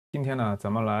今天呢，咱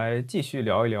们来继续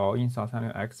聊一聊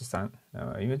Insta360 X3。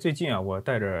因为最近啊，我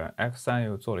带着 X3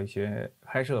又做了一些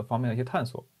拍摄方面的一些探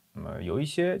索。那么有一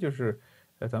些就是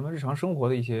咱们日常生活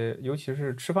的一些，尤其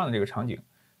是吃饭的这个场景。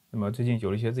那么最近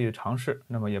有了一些自己的尝试，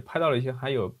那么也拍到了一些还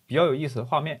有比较有意思的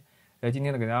画面。今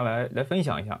天呢，给大家来分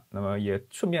享一下。那么也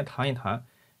顺便谈一谈，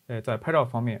在拍照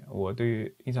方面，我对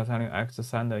于 Insta360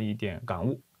 X3的一点感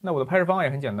悟。那我的拍摄方法也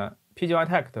很简单 ，PureShot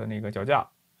Tech 的那个脚架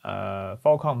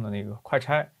，Falcom 的那个快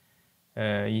拆。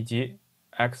以及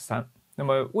X3。那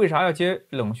么为啥要接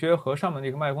冷靴和上面这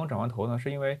个麦克风转换头呢？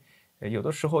是因为有的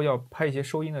时候要拍一些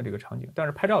收音的这个场景，但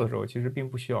是拍照的时候其实并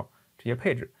不需要这些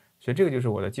配置，所以这个就是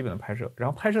我的基本的拍摄。然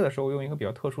后拍摄的时候用一个比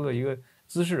较特殊的一个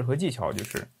姿势和技巧，就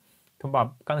是他们把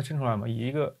杆子伸出来嘛，以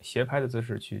一个斜拍的姿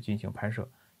势去进行拍摄。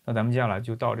那咱们接下来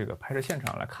就到这个拍摄现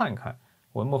场来看一看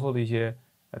我幕后的一些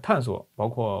探索，包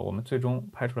括我们最终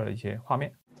拍出来的一些画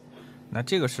面。那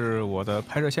这个是我的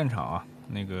拍摄现场啊，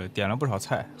那个点了不少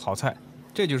菜，好菜。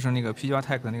这就是那个 PureShot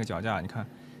Tech 的那个脚架，你看，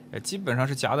基本上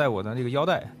是夹在我的那个腰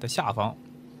带的下方，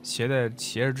斜着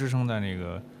支撑在那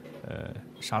个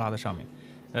沙拉的上面。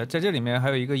在这里面还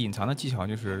有一个隐藏的技巧，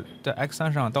就是在 X3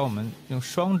上，当我们用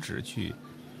双指去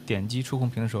点击触控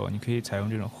屏的时候，你可以采用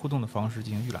这种互动的方式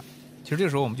进行预览。其实这个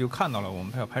时候我们就看到了我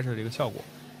们要拍摄的这个效果。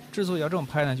之所以要这么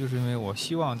拍呢，就是因为我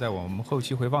希望在我们后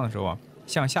期回放的时候啊，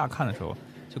向下看的时候，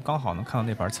就刚好能看到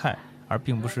那盘菜，而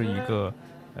并不是一个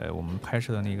我们拍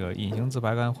摄的那个隐形自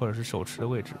拍杆或者是手持的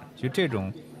位置。就这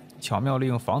种巧妙利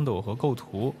用防抖和构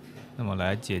图，那么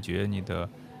来解决你的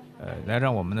来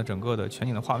让我们的整个的全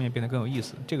景的画面变得更有意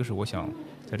思。这个是我想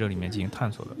在这里面进行探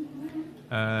索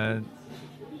的。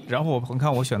然后你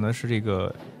看我选的是这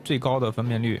个最高的分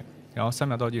辨率，然后3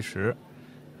秒倒计时，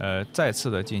再次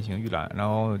的进行预览，然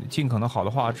后尽可能好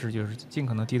的画质，就是尽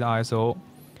可能低的 ISO。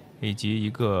以及一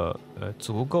个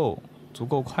足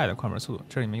够快的快门速度，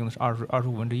这里面用的是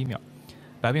25/1秒。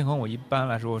白平衡我一般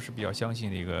来说是比较相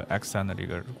信的一个 X3的这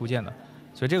个固件的，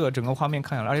所以这个整个画面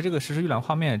看下来，而且这个实时预览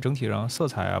画面整体上色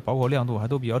彩啊，包括亮度还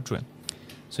都比较准，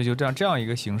所以就这样一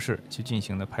个形式去进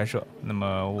行的拍摄。那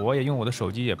么我也用我的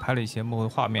手机也拍了一些幕后的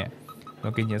画面，要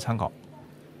给你一些参考。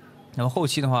那么后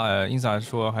期的话，Insta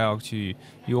说还要去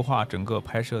优化整个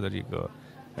拍摄的这个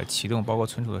启动包括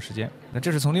存储的时间。那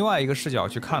这是从另外一个视角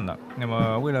去看的。那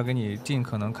么为了给你尽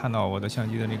可能看到我的相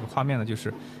机的那个画面呢，就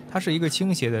是它是一个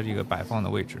倾斜的这个摆放的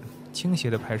位置，倾斜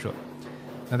的拍摄。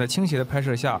那在倾斜的拍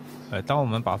摄下，当我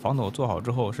们把防抖做好之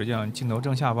后，实际上镜头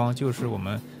正下方就是我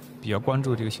们比较关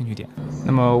注的这个兴趣点。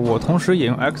那么我同时也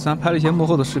用 X3 拍了一些幕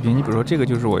后的视频，你比如说这个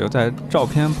就是我又在照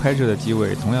片拍摄的机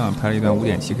位同样拍了一段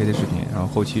5.7K 的视频，然后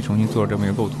后期重新做了这么一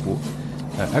个构图。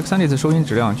X3 这次收音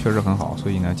质量确实很好，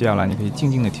所以呢，接下来你可以静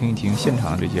静的听一听现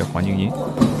场的这些环境音。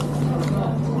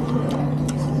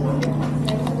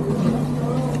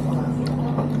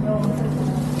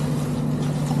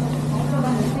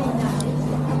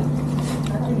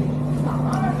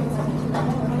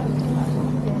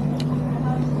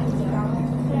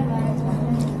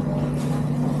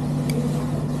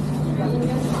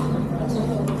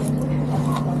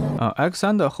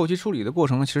X3 的后期处理的过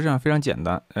程实际上非常简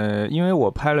单。因为我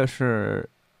拍了是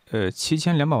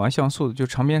7200万像素就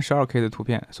长边12K 的图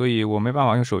片，所以我没办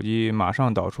法用手机马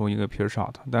上导出一个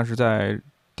PureShot， 但是在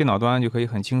电脑端就可以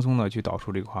很轻松的去导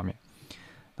出这个画面。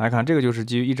大家看，这个就是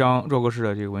基于一张弱格式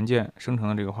的这个文件生成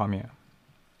的这个画面。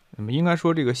那么应该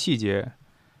说这个细节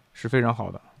是非常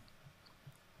好的。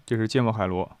这是芥末海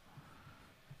螺，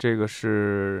这个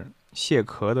是蟹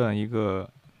壳的一个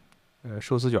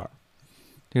寿司卷。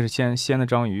这是鲜的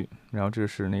章鱼，然后这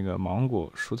是那个芒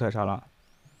果蔬菜沙拉，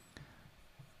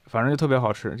反正就特别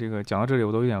好吃。这个讲到这里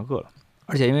我都有点饿了，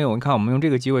而且因为我们用这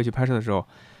个机位去拍摄的时候，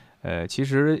其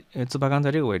实自拍杆在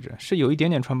这个位置是有一点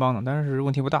点穿帮的，但是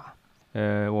问题不大。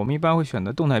我们一般会选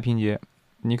择动态拼接，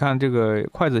你看这个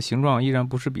筷子形状依然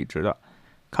不是笔直的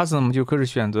 ，Custom 就可以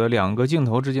选择2个镜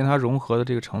头之间它融合的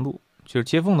这个程度，就是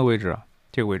接缝的位置啊，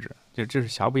这个位置，这是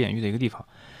瑕不掩瑜的一个地方。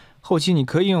后期你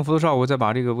可以用 Photoshop 再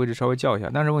把这个位置稍微校一下，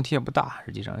但是问题也不大。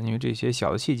实际上，因为这些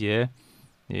小的细节，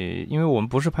因为我们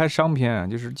不是拍商片啊，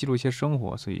就是记录一些生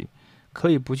活，所以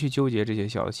可以不去纠结这些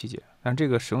小的细节。但这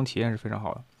个使用体验是非常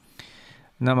好的。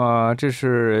那么这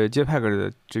是 JPEG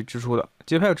的支出的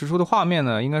JPEG 支出的画面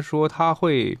呢，应该说它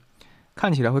会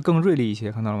看起来会更锐利一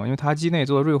些，看到了吗？因为它机内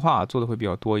做的锐化做的会比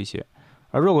较多一些，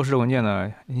而弱格式的文件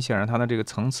呢，你显然它的这个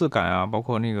层次感啊，包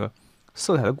括那个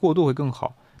色彩的过渡会更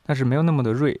好。但是没有那么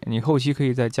的锐，你后期可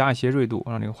以再加一些锐度，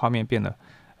让这个画面变得，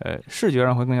视觉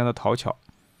上会更加的讨巧。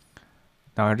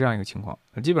大概是这样一个情况。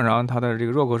基本上它的这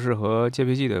个弱格式和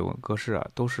JPG 的格式啊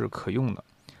都是可用的，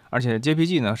而且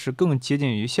JPG 呢是更接近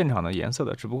于现场的颜色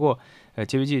的，只不过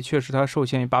JPG 确实它受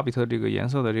限于8比特这个颜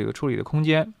色的这个处理的空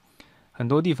间，很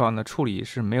多地方呢处理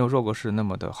是没有弱格式那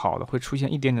么的好的，会出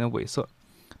现一点点的伪色。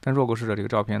但弱格式的这个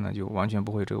照片呢，就完全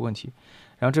不会有这个问题。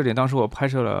然后这里当时我拍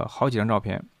摄了好几张照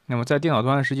片，那么在电脑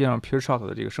端实际上 PureShot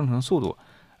的这个生成速度，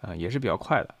也是比较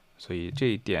快的，所以这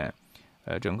一点，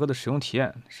整个的使用体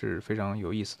验是非常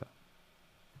有意思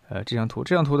的。这张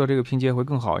图的这个拼接会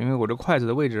更好，因为我这筷子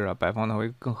的位置啊摆放的会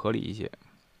更合理一些。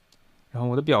然后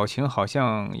我的表情好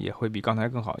像也会比刚才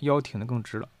更好，腰挺得更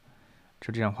直了，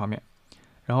是这张画面。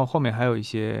然后后面还有一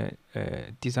些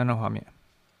第3张画面。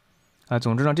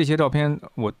总之呢，这些照片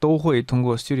我都会通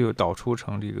过 Studio 导出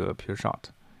成这个 PureShot，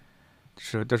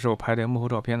这是我拍的幕后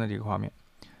照片的这个画面。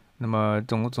那么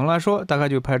总的来说，大概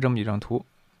就拍这么几张图。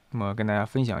那么跟大家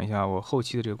分享一下我后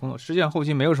期的这个工作，实际上后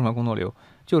期没有什么工作流，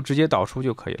就直接导出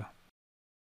就可以了。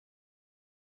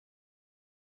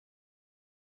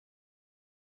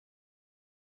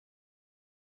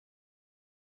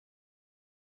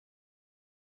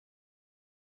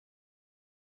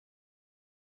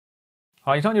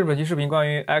好，以上就是本期视频关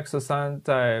于 X3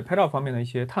在拍照方面的一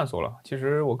些探索了。其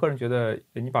实我个人觉得，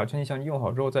你把全景相机用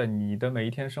好之后，在你的每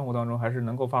一天生活当中，还是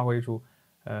能够发挥出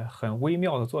很微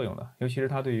妙的作用的。尤其是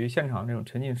它对于现场这种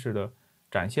沉浸式的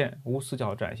展现、无死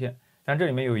角展现。但这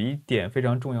里面有一点非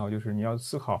常重要，就是你要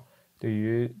思考对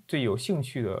于最有兴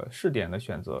趣的视点的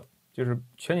选择。就是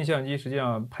全景相机实际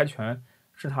上拍全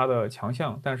是它的强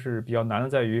项，但是比较难的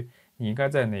在于你应该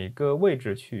在哪个位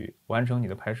置去完成你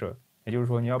的拍摄。也就是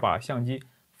说，你要把相机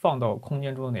放到空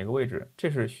间中的哪个位置，这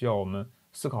是需要我们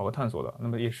思考和探索的。那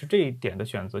么也是这一点的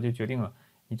选择，就决定了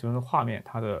你最终的画面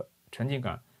它的沉浸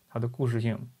感、它的故事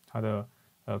性、它的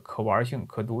可玩性、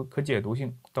可解读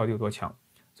性到底有多强。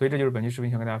所以这就是本期视频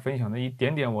想跟大家分享的一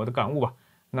点点我的感悟吧。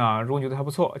那如果你觉得还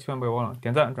不错，千万不要忘了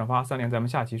点赞、转发3连，咱们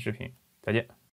下期视频再见。